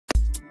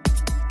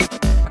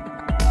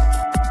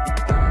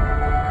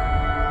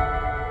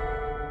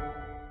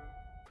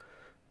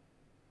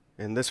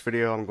In this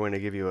video, I'm going to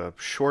give you a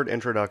short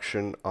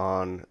introduction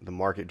on the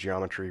market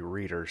geometry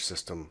reader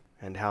system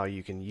and how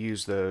you can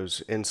use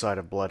those inside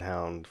of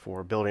BloodHound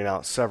for building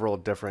out several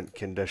different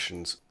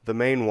conditions. The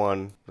main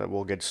one that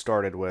we'll get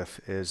started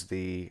with is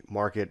the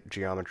market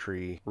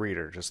geometry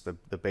reader, just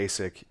the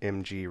basic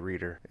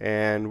MGReader.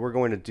 And we're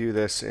going to do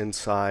this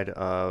inside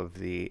of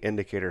the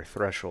indicator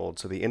threshold.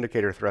 So the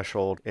indicator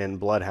threshold in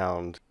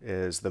BloodHound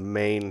is the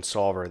main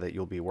solver that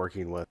you'll be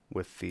working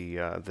with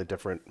the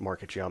different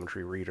market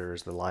geometry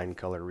readers, the line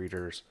color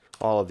readers,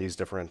 all of these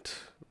different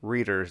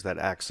readers that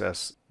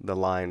access the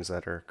lines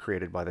that are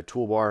created by the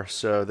toolbar.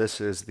 So this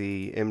is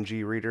the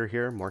MGReader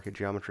here, market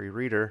geometry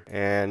reader,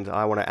 and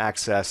I want to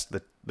access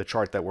the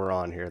chart that we're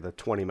on here, the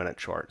 20-minute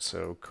chart.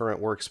 So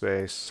current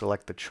workspace,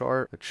 select the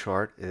chart. The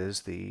chart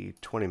is the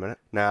 20-minute.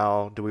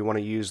 Now, do we want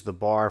to use the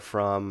bar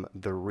from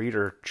the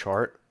reader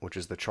chart, which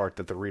is the chart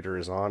that the reader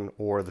is on,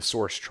 or the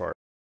source chart?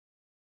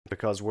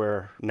 Because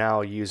we're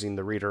now using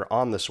the reader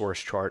on the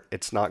source chart,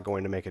 it's not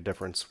going to make a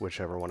difference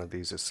whichever one of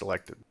these is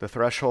selected. The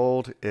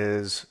threshold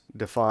is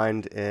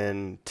defined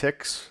in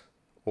ticks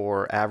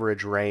or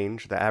average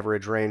range. The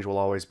average range will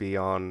always be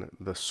on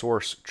the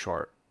source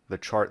chart, the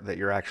chart that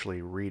you're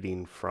actually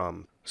reading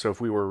from. So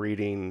if we were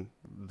reading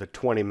the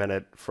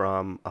 20-minute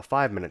from a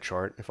 5-minute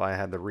chart, if I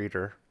had the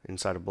reader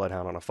inside of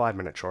BloodHound on a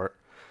 5-minute chart,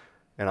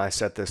 and I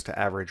set this to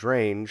average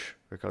range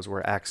because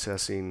we're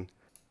accessing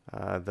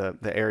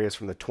the areas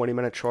from the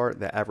 20-minute chart,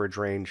 the average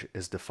range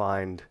is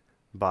defined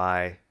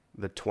by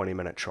the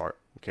 20-minute chart.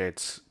 Okay,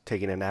 it's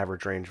taking an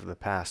average range of the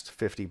past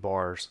 50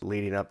 bars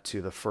leading up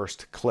to the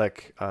first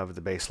click of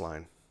the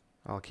baseline.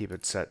 I'll keep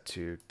it set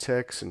to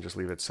ticks and just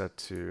leave it set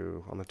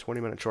to, on the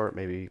 20-minute chart,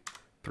 maybe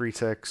 3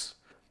 ticks.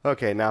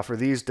 Okay, now for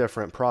these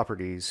different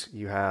properties,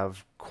 you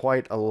have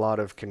quite a lot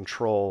of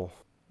control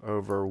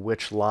over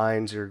which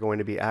lines you're going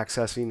to be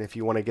accessing. If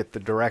you want to get the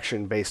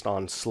direction based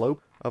on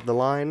slope of the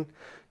line,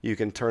 you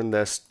can turn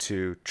this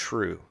to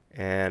true.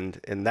 And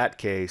in that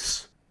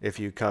case, if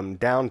you come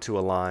down to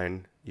a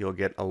line, you'll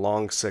get a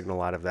long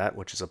signal out of that,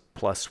 which is a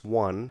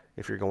 +1.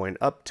 If you're going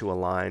up to a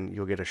line,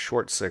 you'll get a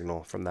short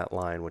signal from that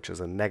line, which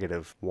is a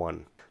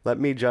 -1. Let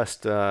me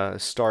just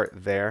start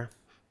there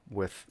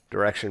with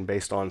direction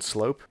based on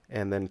slope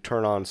and then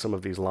turn on some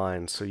of these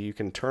lines. So you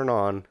can turn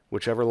on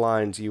whichever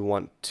lines you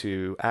want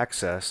to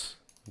access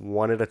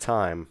one at a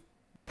time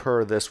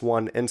per this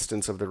one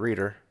instance of the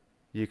reader.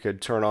 You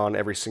could turn on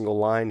every single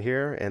line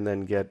here and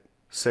then get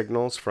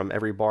signals from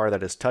every bar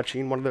that is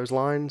touching one of those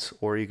lines,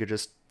 or you could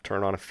just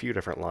turn on a few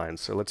different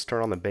lines. So let's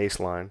turn on the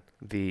baseline,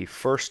 the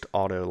first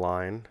auto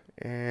line,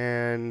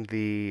 and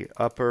the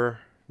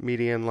upper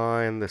median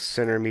line, the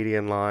center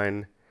median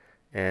line,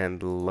 and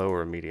the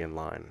lower median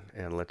line.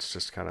 And let's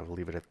just kind of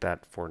leave it at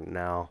that for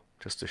now,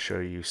 just to show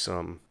you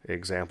some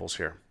examples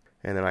here.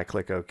 And then I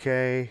click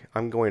OK.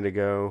 I'm going to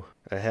go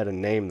ahead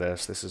and name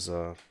this. This is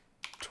a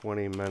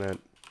 20-minute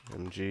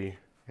MG.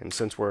 And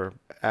since we're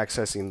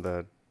accessing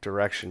the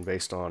direction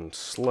based on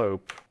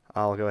slope,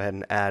 I'll go ahead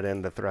and add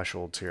in the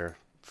thresholds here.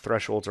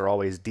 Thresholds are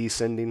always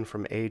descending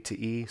from A to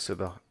E, so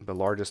the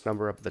largest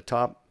number up at the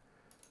top,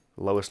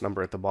 lowest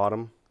number at the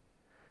bottom,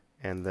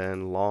 and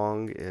then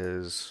long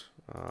is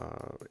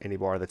any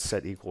bar that's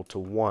set equal to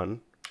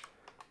 1,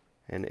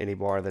 and any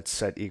bar that's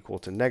set equal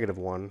to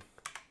 -1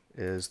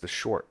 is the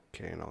short.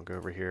 Okay, and I'll go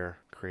over here,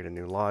 create a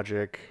new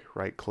logic,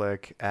 right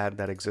click, add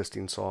that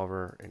existing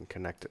solver, and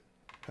connect it.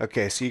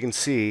 Okay, so you can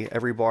see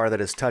every bar that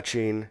is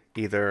touching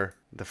either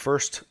the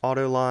first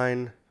auto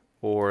line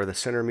or the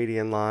center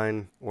median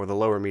line or the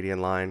lower median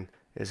line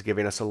is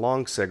giving us a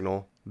long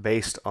signal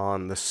based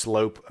on the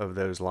slope of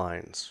those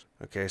lines.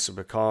 Okay, so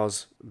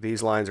because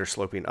these lines are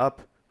sloping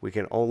up, we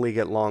can only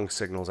get long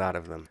signals out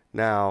of them.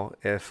 Now,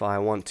 if I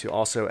want to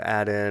also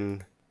add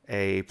in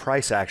a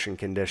price action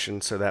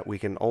condition so that we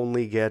can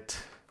only get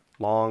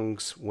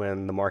longs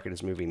when the market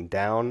is moving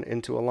down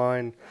into a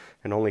line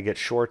and only get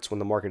shorts when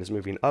the market is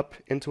moving up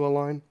into a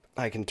line,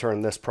 I can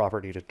turn this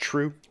property to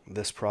true.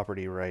 This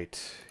property right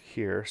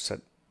here,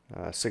 set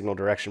signal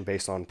direction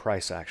based on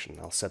price action.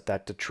 I'll set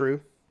that to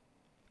true.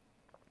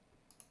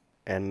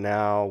 And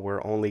now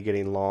we're only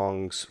getting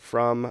longs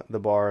from the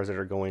bars that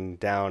are going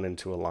down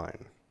into a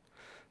line.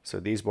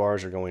 So these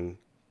bars are going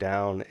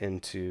down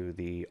into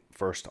the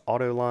first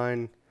auto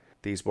line.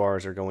 These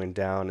bars are going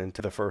down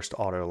into the first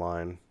auto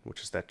line,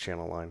 which is that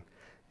channel line,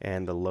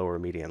 and the lower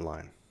median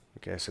line.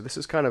 Okay, so this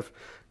is kind of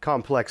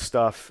complex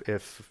stuff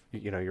if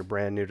you're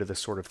brand new to this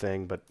sort of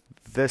thing, but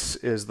this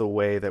is the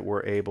way that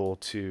we're able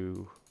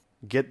to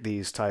get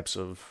these types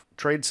of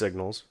trade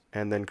signals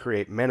and then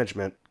create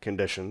management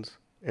conditions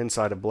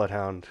inside of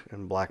BloodHound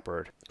and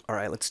Blackbird. All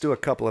right, let's do a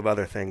couple of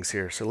other things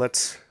here. So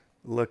let's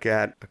look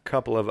at a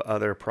couple of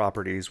other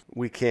properties.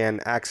 We can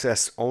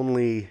access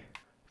only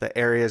the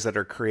areas that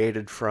are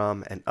created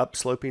from an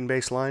upsloping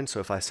baseline.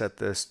 So if I set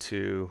this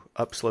to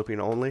upsloping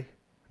only,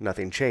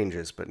 nothing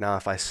changes. But now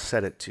if I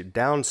set it to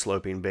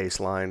downsloping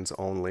baselines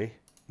only,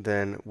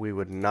 then we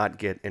would not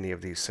get any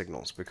of these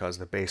signals because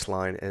the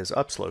baseline is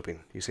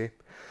upsloping, you see?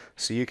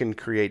 So you can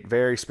create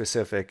very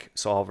specific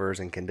solvers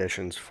and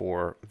conditions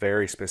for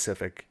very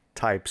specific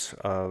types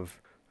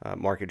of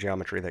market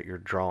geometry that you're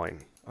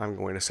drawing. I'm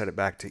going to set it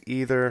back to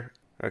either.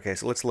 Okay,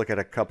 so let's look at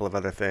a couple of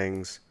other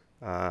things.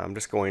 I'm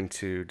just going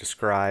to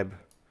describe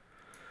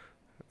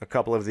a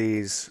couple of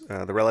these,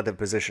 the relative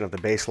position of the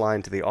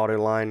baseline to the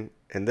auto line.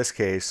 In this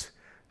case,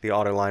 the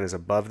auto line is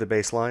above the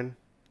baseline,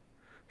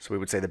 so we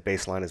would say the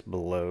baseline is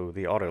below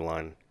the auto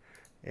line.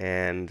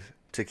 And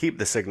to keep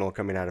the signal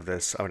coming out of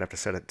this, I would have to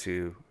set it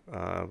to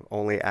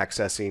only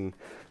accessing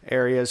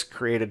areas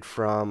created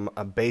from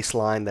a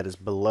baseline that is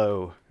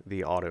below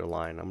the auto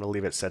line. I'm going to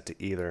leave it set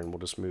to either, and we'll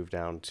just move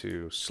down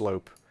to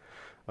slope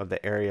of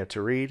the area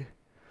to read.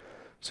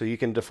 So you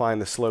can define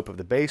the slope of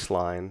the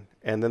baseline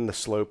and then the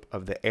slope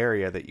of the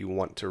area that you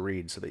want to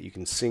read so that you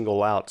can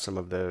single out some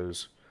of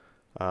those.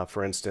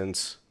 For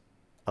instance,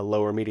 a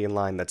lower median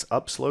line that's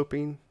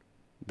upsloping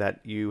that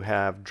you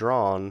have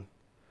drawn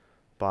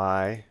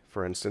by,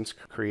 for instance,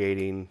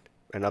 creating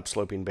an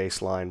upsloping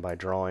baseline by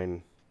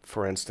drawing,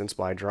 for instance,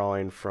 by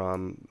drawing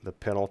from the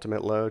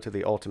penultimate low to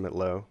the ultimate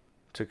low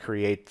to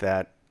create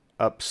that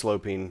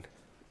upsloping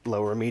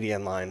lower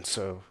median line.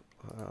 So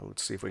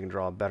let's see if we can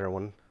draw a better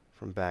one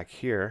from back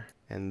here,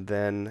 and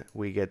then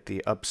we get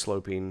the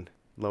upsloping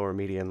lower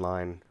median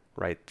line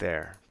right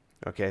there.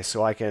 Okay,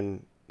 so I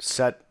can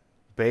set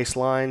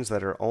baselines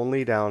that are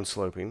only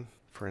downsloping.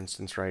 For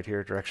instance, right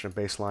here, direction of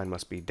baseline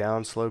must be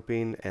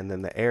downsloping, and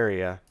then the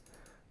area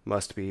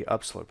must be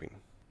upsloping.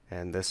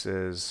 And this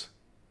is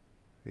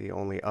the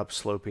only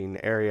upsloping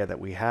area that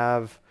we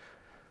have,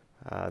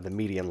 the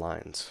median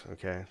lines.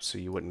 Okay, so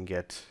you wouldn't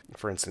get,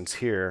 for instance,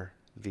 here,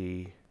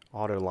 the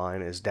auto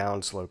line is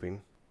downsloping,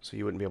 so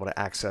you wouldn't be able to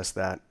access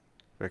that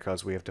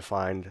because we have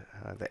defined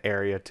the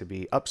area to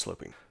be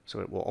upsloping. So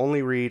it will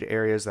only read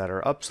areas that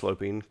are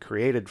upsloping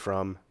created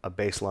from a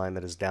baseline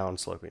that is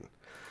downsloping.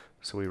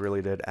 So we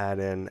really did add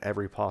in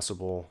every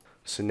possible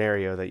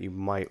scenario that you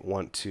might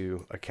want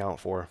to account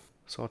for.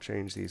 So I'll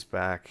change these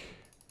back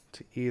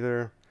to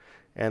either.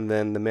 And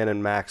then the min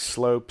and max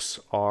slopes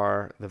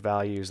are the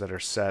values that are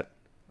set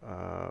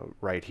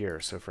right here.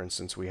 So for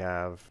instance, we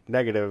have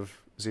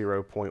negative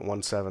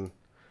 0.17.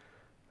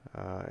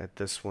 At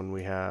this one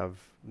we have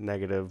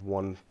negative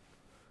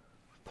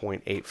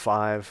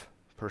 1.85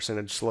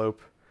 percentage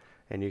slope,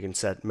 and you can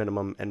set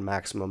minimum and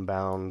maximum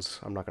bounds.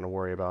 I'm not going to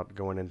worry about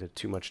going into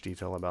too much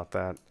detail about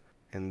that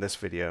in this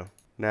video.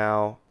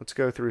 Now let's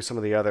go through some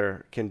of the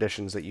other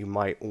conditions that you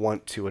might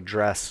want to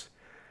address.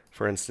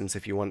 For instance,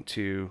 if you want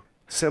to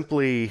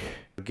simply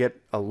get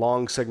a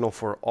long signal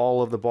for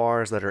all of the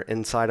bars that are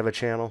inside of a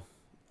channel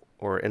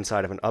or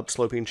inside of an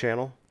upsloping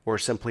channel, or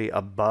simply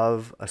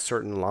above a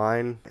certain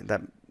line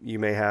that you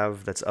may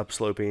have that's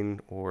upsloping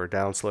or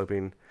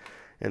downsloping,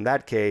 in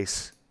that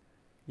case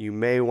you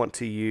may want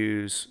to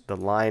use the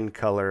line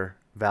color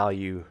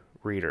value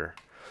reader.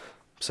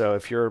 So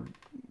if you're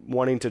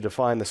wanting to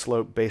define the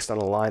slope based on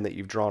a line that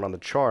you've drawn on the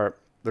chart,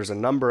 there's a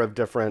number of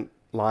different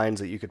lines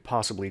that you could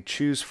possibly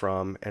choose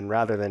from, and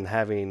rather than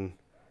having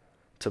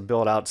to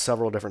build out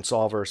several different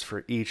solvers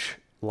for each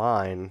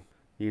line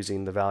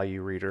using the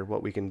value reader,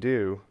 what we can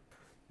do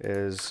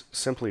is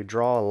simply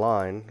draw a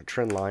line, a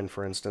trend line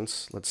for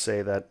instance. Let's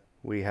say that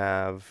we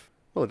have,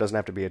 well, it doesn't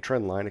have to be a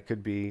trend line, it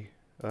could be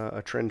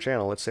a trend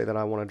channel. Let's say that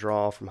I want to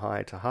draw from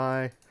high to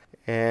high,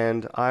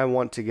 and I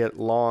want to get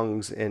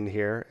longs in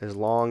here as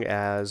long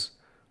as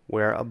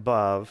we're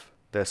above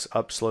this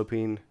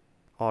upsloping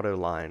auto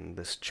line,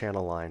 this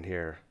channel line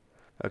here.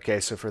 Okay,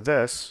 so for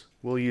this,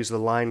 we'll use the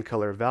line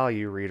color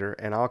value reader,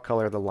 and I'll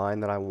color the line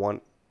that I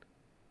want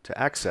to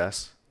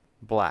access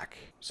black.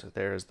 So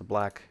there's the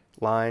black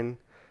line.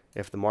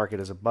 If the market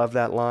is above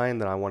that line,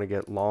 then I want to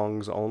get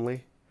longs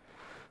only.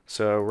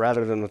 So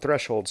rather than the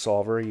threshold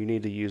solver, you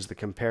need to use the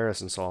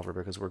comparison solver,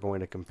 because we're going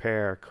to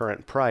compare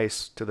current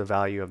price to the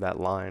value of that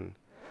line.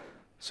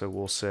 So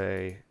we'll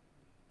say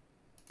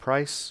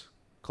price,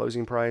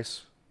 closing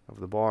price of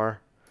the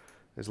bar,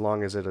 as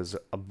long as it is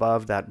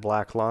above that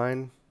black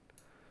line,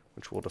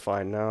 which we'll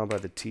define now by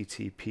the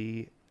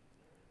TTP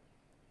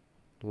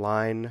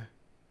line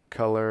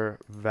color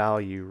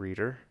value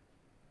reader.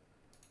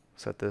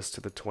 Set this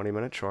to the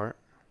 20-minute chart,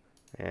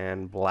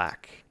 and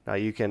black. Now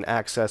you can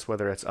access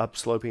whether it's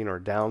upsloping or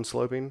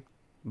downsloping,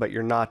 but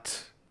you're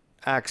not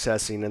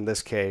accessing, in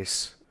this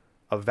case,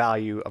 a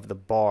value of the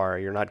bar.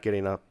 You're not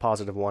getting a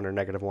 +1 or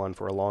 -1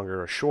 for a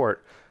longer or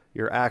short.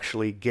 You're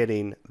actually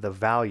getting the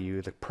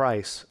value, the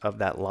price of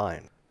that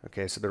line.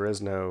 Okay, so there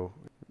is no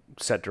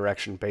set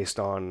direction based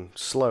on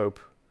slope.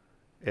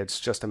 It's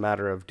just a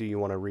matter of, do you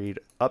want to read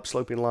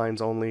upsloping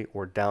lines only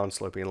or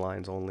downsloping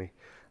lines only?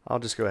 I'll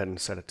just go ahead and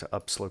set it to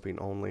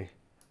upsloping only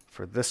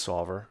for this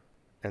solver,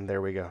 and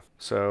there we go.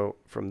 So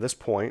from this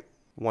point,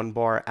 one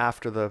bar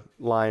after the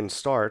line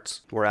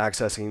starts, we're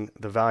accessing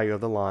the value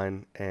of the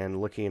line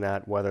and looking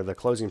at whether the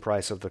closing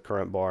price of the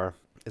current bar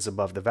is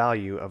above the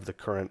value of the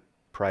current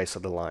price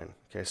of the line.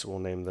 Okay, so we'll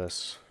name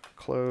this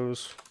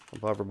close,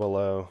 above or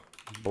below,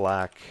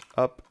 black,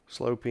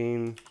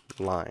 upsloping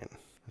line.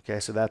 Okay,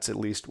 so that's at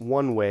least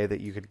one way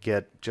that you could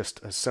get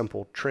just a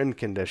simple trend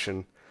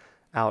condition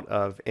out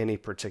of any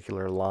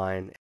particular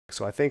line.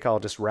 So I think I'll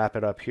just wrap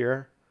it up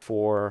here.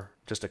 for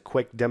just a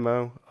quick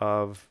demo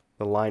of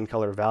the line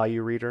color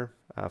value reader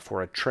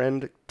for a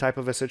trend type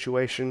of a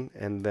situation,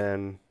 and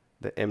then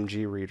the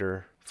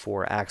MGReader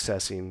for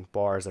accessing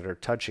bars that are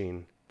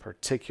touching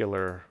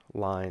particular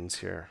lines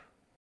here.